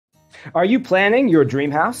Are you planning your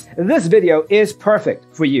dream house? This video is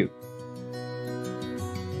perfect for you.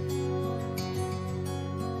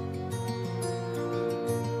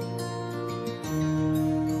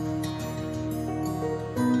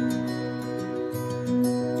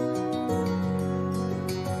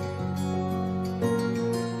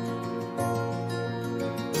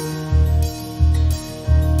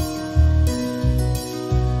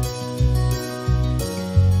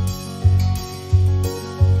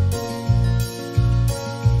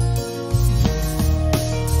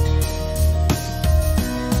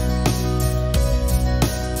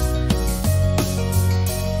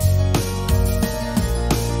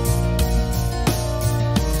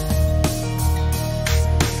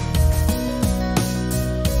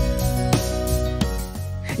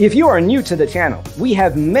 If you are new to the channel, we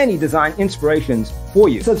have many design inspirations for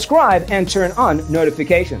you. Subscribe and turn on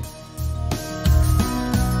notifications.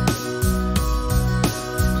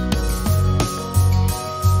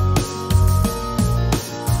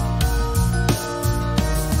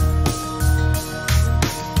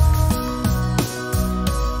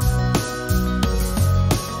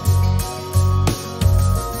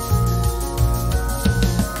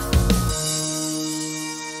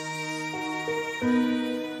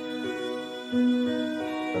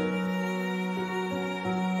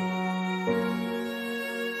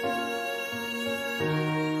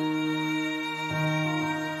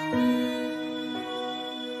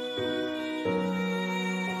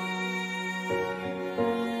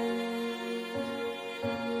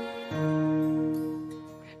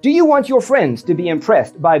 Do you want your friends to be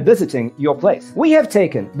impressed by visiting your place? We have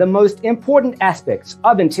taken the most important aspects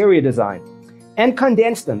of interior design and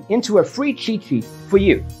condensed them into a free cheat sheet for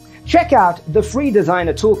you. Check out the free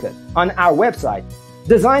designer toolkit on our website,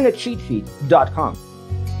 designercheatsheet.com.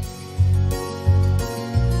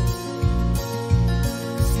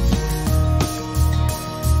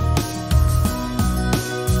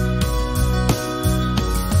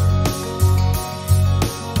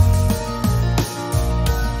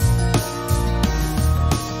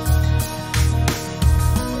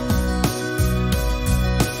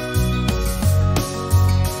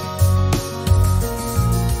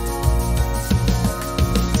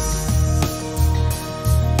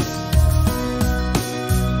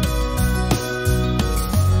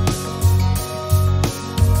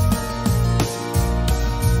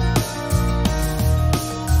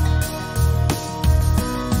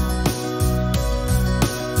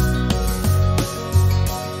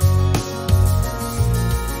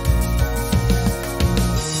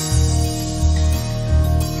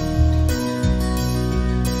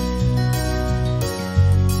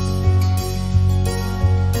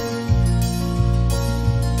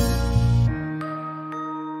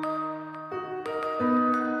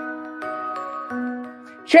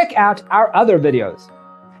 Check out our other videos.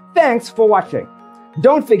 Thanks for watching.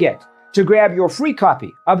 Don't forget to grab your free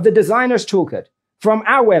copy of the Designer's Toolkit from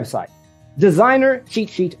our website,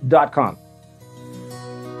 designercheatsheet.com.